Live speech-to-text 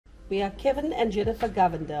We are Kevin and Jennifer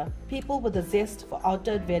Govender, people with a zest for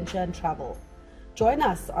outdoor adventure and travel. Join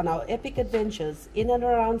us on our epic adventures in and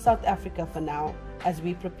around South Africa for now, as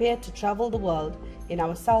we prepare to travel the world in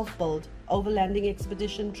our self-built overlanding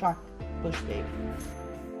expedition truck, Bushbaby.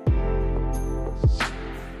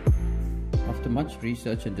 After much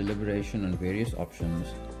research and deliberation on various options,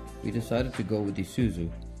 we decided to go with Isuzu,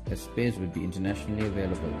 as spares would be internationally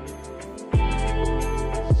available.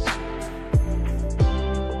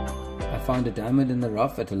 I found a diamond in the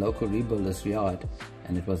rough at a local rebuilder's yard,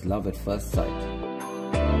 and it was love at first sight.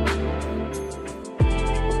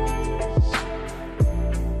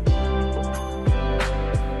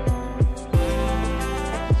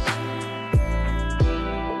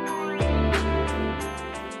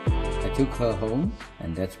 I took her home,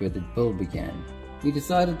 and that's where the build began. We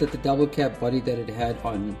decided that the double cab body that it had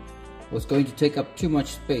on was going to take up too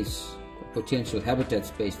much space, potential habitat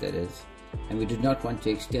space that is, and we did not want to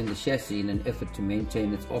extend the chassis in an effort to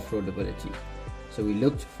maintain its off-road ability. So we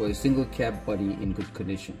looked for a single cab body in good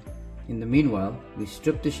condition. In the meanwhile, we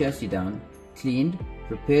stripped the chassis down, cleaned,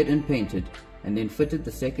 repaired and painted, and then fitted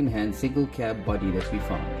the second-hand single cab body that we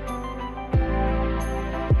found.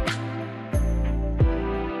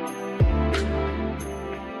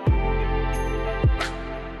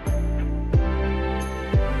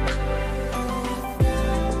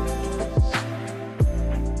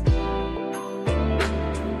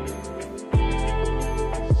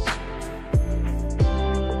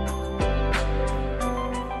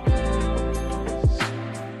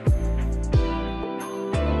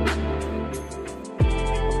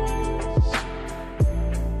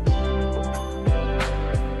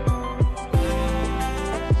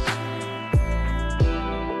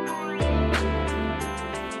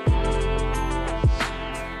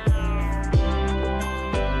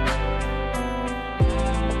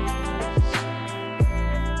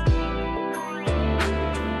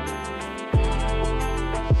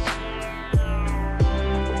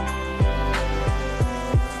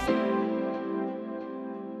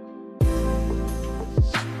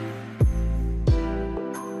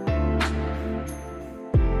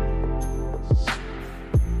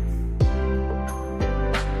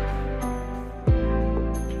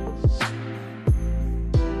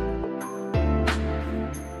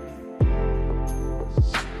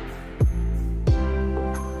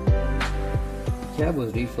 The cab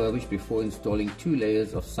was refurbished before installing 2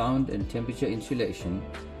 layers of sound and temperature insulation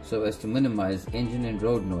so as to minimize engine and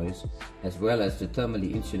road noise, as well as to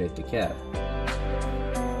thermally insulate the cab.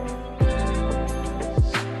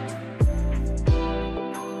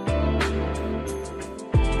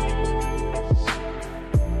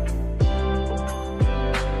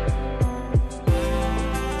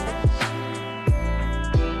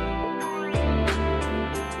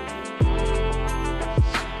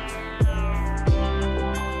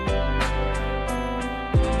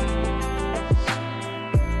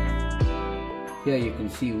 Here you can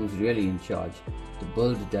see who's really in charge, the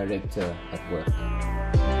build director at work.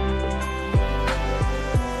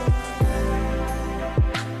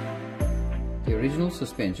 The original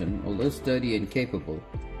suspension, although sturdy and capable,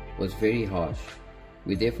 was very harsh.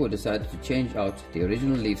 We therefore decided to change out the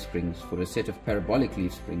original leaf springs for a set of parabolic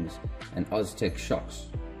leaf springs and Oztec shocks.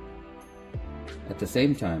 At the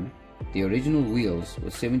same time, the original wheels were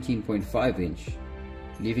 17.5 inch,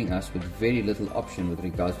 leaving us with very little option with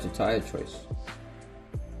regards to tire choice.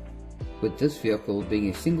 With this vehicle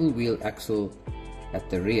being a single wheel axle at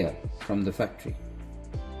the rear from the factory,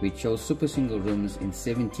 we chose super single rims in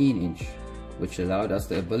 17 inch, which allowed us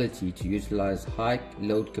the ability to utilize high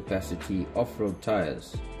load capacity off-road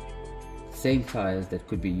tires, same tires that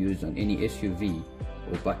could be used on any SUV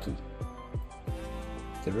or bakkie.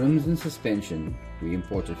 The rims and suspension we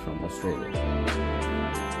imported from Australia.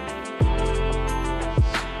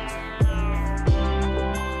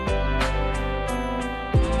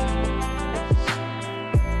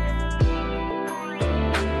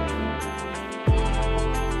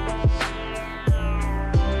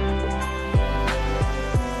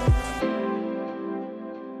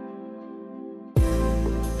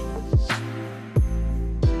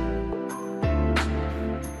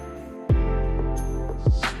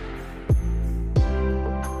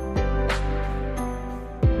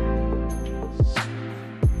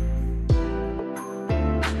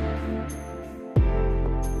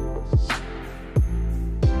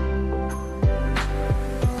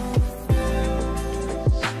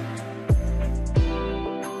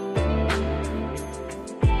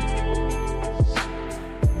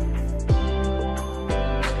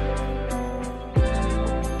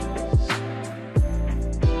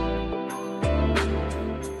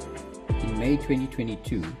 May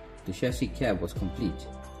 2022, the chassis cab was complete,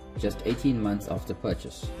 just 18 months after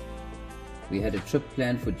purchase. We had a trip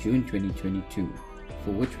planned for June 2022,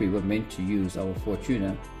 for which we were meant to use our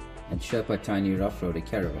Fortuner and Sherpa Tiny Rough Roader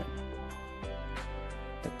caravan.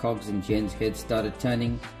 The cogs in Jen's head started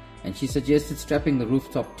turning, and she suggested strapping the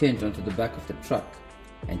rooftop tent onto the back of the truck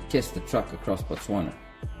and test the truck across Botswana.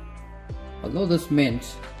 Although this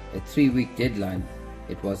meant a 3-week deadline,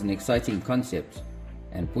 it was an exciting concept,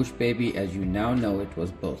 and Bushbaby as you now know it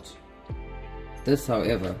was built. This,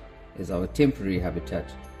 however, is our temporary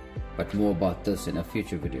habitat, but more about this in a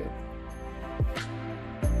future video.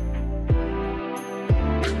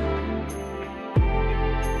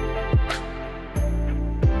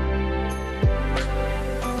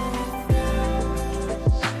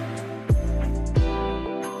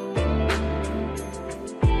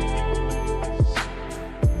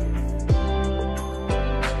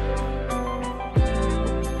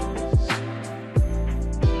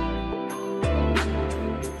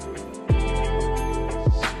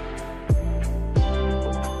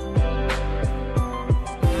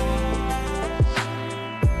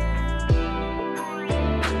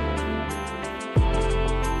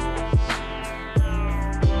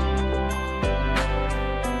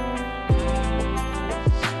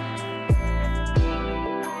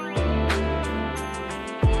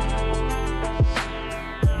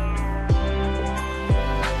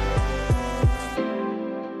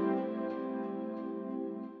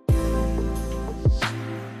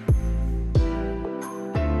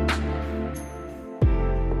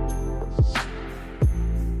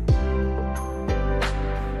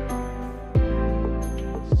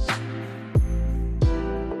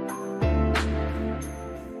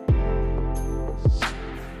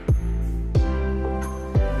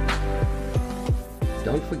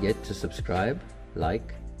 Don't forget to subscribe,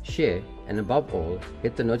 like, share, and above all,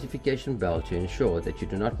 hit the notification bell to ensure that you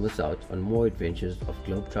do not miss out on more adventures of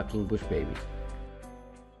globe trucking Bushbaby.